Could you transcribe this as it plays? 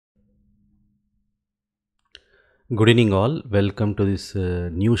Good evening, all. Welcome to this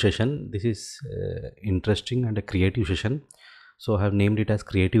new session. This is interesting and a creative session. So, I have named it as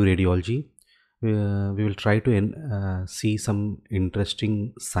Creative Radiology. We will try to see some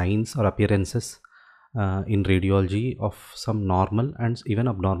interesting signs or appearances in radiology of some normal and even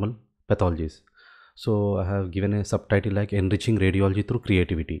abnormal pathologies. So, I have given a subtitle like Enriching Radiology through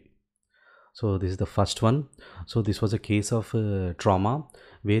Creativity. So this is the first one. So this was a case of trauma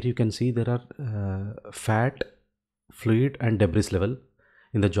where you can see there are fat, fluid and debris level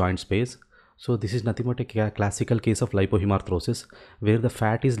in the joint space. So this is nothing but a classical case of lipohemarthrosis where the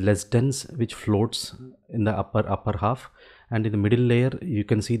fat is less dense, which floats in the upper half, and in the middle layer you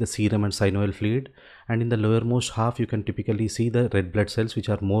can see the serum and synovial fluid, and in the lowermost half you can typically see the red blood cells which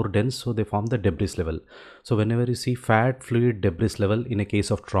are more dense, so they form the debris level. So whenever you see fat, fluid, debris level in a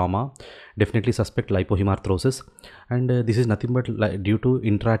case of trauma, definitely suspect lipohemarthrosis. And this is nothing but due to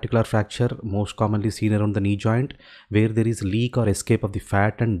intra-articular fracture, most commonly seen around the knee joint, where there is leak or escape of the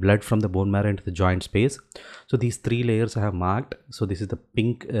fat and blood from the bone marrow into the joint space. So these three layers I have marked. So this is the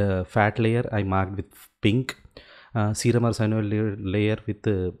pink fat layer I marked with pink, serum or synovial layer with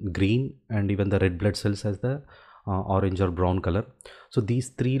green, and even the red blood cells as the orange or brown color. So these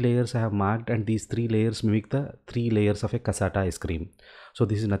three layers I have marked, and these three layers mimic the three layers of a cassata ice cream. So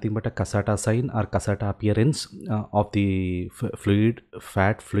this is nothing but a cassata sign or cassata appearance of the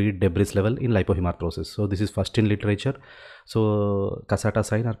fat, fluid, debris level in lipohemarthrosis. So this is first in literature. So cassata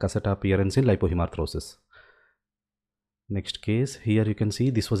sign or cassata appearance in lipohemarthrosis. Next case, here you can see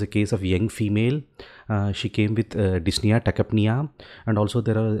this was a case of young female. She came with dyspnea, tachypnea, and also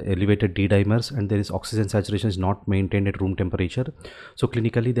there are elevated D dimers, and there is oxygen saturation is not maintained at room temperature. So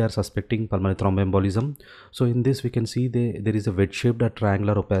clinically they are suspecting pulmonary thromboembolism. So in this we can see there is a wedge-shaped or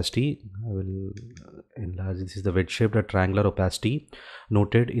triangular opacity. I will enlarge. This is the wedge-shaped or triangular opacity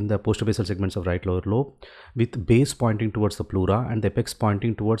noted in the posterior segments of right lower lobe, with base pointing towards the pleura and the apex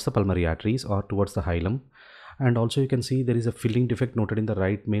pointing towards the pulmonary arteries or towards the hilum. And also you can see there is a filling defect noted in the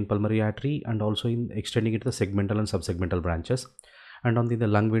right main pulmonary artery, and also in extending it to the segmental and subsegmental branches. And on the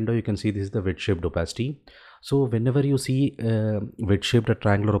lung window you can see this is the wedge-shaped opacity. So whenever you see wedge-shaped or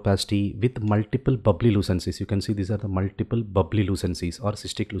triangular opacity with multiple bubbly lucencies, you can see these are the multiple bubbly lucencies or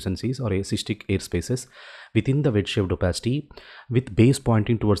cystic lucencies or cystic air spaces within the wedge-shaped opacity, with base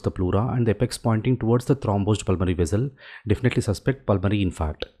pointing towards the pleura and the apex pointing towards the thrombosed pulmonary vessel, definitely suspect pulmonary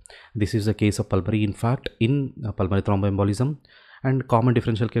infarct. This is a case of pulmonary infarct in pulmonary thromboembolism, and common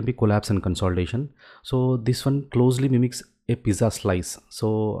differential can be collapse and consolidation. So this one closely mimics a pizza slice.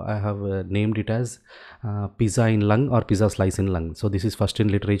 So I have named it as pizza in lung or pizza slice in lung. So this is first in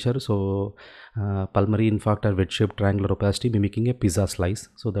literature. So pulmonary infarct or wedge-shaped triangular opacity mimicking a pizza slice.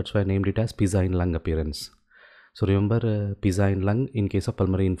 So that's why I named it as pizza in lung appearance. So remember pizza in lung in case of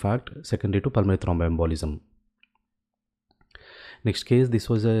pulmonary infarct secondary to pulmonary thromboembolism. Next case, this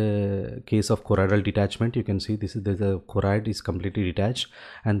was a case of choroidal detachment. You can see the choroid is completely detached,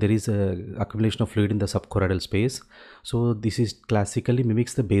 and there is a accumulation of fluid in the subchoroidal space. So this is classically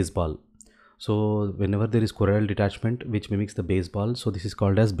mimics the baseball. So whenever there is choroidal detachment which mimics the baseball, so this is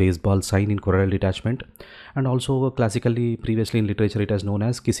called as baseball sign in choroidal detachment. And also classically previously in literature it is known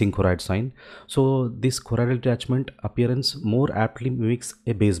as kissing choroid sign. So this choroidal detachment appearance more aptly mimics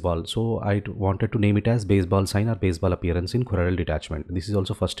a baseball, so I wanted to name it as baseball sign or baseball appearance in choroidal detachment. This is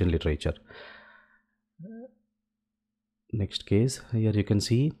also first in literature. Next case, here you can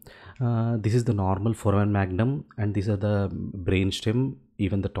see this is the normal foramen magnum, and these are the brainstem,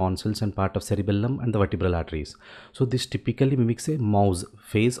 even the tonsils and part of cerebellum and the vertebral arteries. So this typically mimics a mouse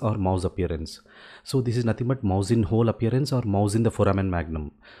face or mouse appearance. So this is nothing but mouse in hole appearance or mouse in the foramen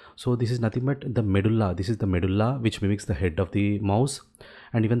magnum. So this is nothing but the medulla. This is the medulla which mimics the head of the mouse,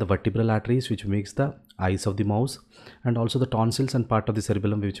 and even the vertebral arteries which mimics the eyes of the mouse, and also the tonsils and part of the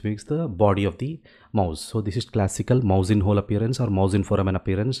cerebellum which mimics the body of the mouse. So this is classical mouse in hole appearance or mouse in foramen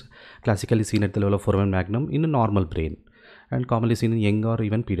appearance, classically seen at the level of foramen magnum in a normal brain, and commonly seen in young or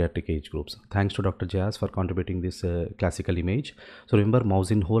even pediatric age groups. Thanks to Dr. Jazz for contributing this classical image. So remember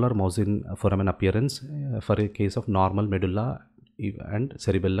mouse in hole or mouse in foramen appearance for a case of normal medulla and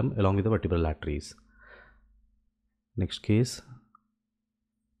cerebellum along with the vertebral arteries. Next case,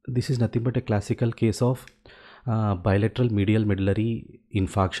 this is nothing but a classical case of bilateral medial medullary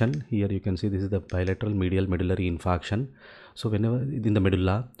infarction. Here you can see this is the bilateral medial medullary infarction. So whenever in the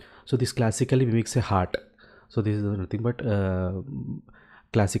medulla, so this classically mimics a heart. So this is nothing but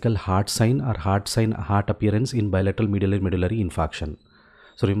classical heart sign or heart appearance in bilateral medial medullary infarction.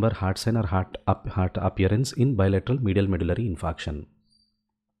 So remember heart sign or heart appearance in bilateral medial medullary infarction.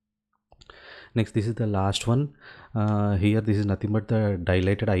 Next, this is the last one. Here, this is nothing but the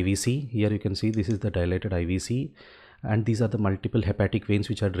dilated IVC. Here you can see this is the dilated IVC, and these are the multiple hepatic veins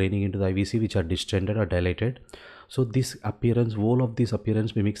which are draining into the IVC, which are distended or dilated. So this appearance, whole of this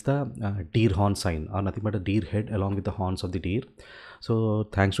appearance mimics the deer horn sign, or nothing but a deer head along with the horns of the deer. So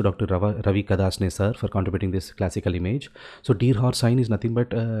thanks to Dr. Ravi Kadasne sir for contributing this classical image. So deer horn sign is nothing but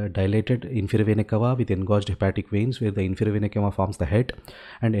dilated inferior vena cava with engorged hepatic veins, where the inferior vena cava forms the head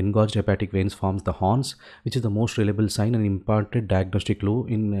and engorged hepatic veins forms the horns, which is the most reliable sign and important diagnostic clue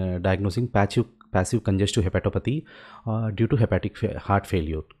in diagnosing passive congestive hepatopathy due to hepatic heart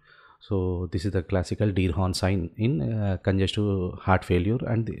failure. So this is the classical deer horn sign in congestive heart failure,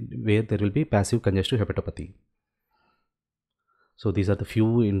 and where there will be passive congestive hepatopathy. So these are the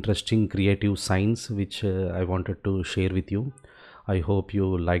few interesting creative signs which I wanted to share with you. I hope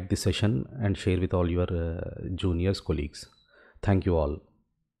you like this session and share with all your juniors colleagues. Thank you all.